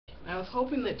I was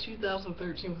hoping that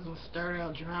 2013 was going to start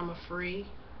out drama-free,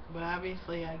 but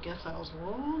obviously I guess I was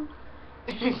wrong.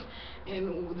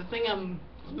 And the thing I'm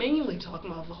mainly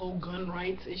talking about is the whole gun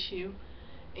rights issue.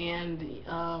 And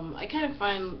I kind of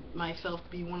find myself to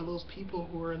be one of those people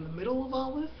who are in the middle of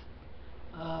all this.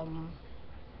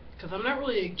 Because I'm not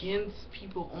really against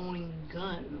people owning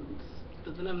guns,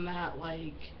 but then I'm not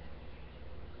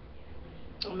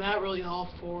really all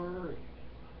for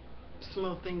some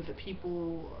of the things that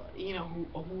people,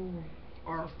 who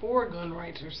are for gun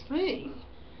rights are saying.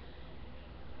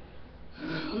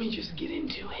 Let me just get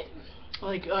into it.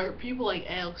 Like, are people like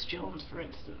Alex Jones, for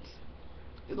instance.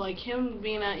 Like him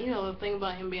being on, the thing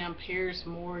about him being on Piers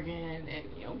Morgan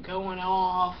and, going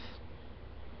off,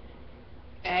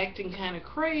 acting kind of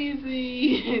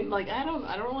crazy. And, like,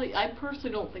 I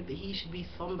personally don't think that he should be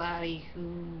somebody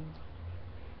who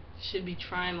should be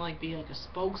trying to, like, be like a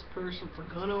spokesperson for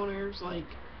gun owners. Like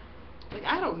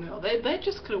I don't know. That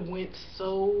just could have went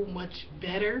so much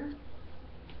better.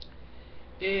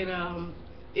 And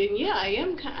yeah, I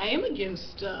am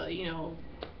against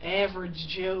average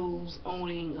Joes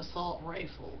owning assault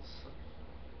rifles.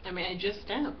 I mean, I just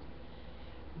am.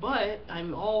 But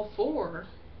I'm all for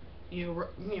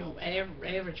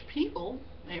average people,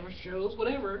 average Joes,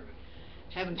 whatever,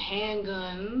 having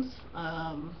handguns.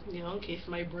 In case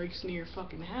somebody breaks into your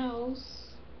fucking house,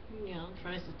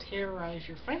 tries to terrorize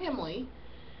your family,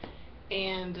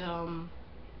 and and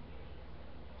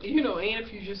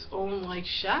if you just own like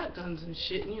shotguns and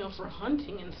shit, for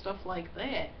hunting and stuff like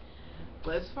that.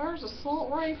 But as far as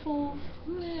assault rifles,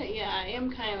 yeah, I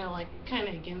am kind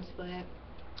of against that.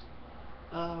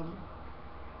 Um,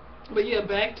 but yeah,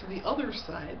 back to the other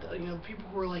side, people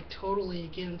who are like totally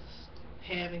against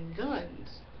having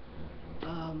guns.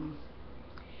 Um,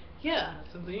 yeah,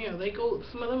 so they go.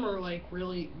 Some of them are like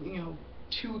really,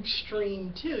 too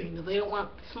extreme too. They don't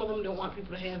want. Some of them don't want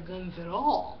people to have guns at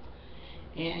all.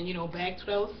 And, back to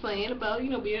what I was saying about,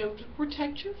 being able to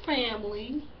protect your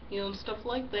family, and stuff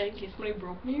like that in case somebody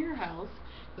broke into your house.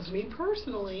 Because me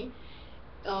personally,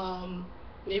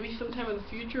 maybe sometime in the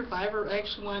future, if I ever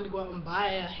actually wanted to go out and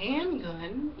buy a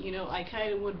handgun, I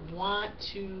kind of would want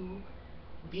to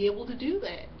be able to do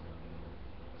that.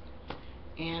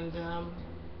 And,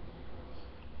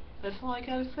 that's all I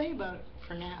gotta say about it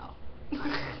for now.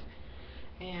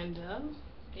 And,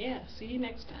 yeah, see you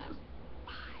next time.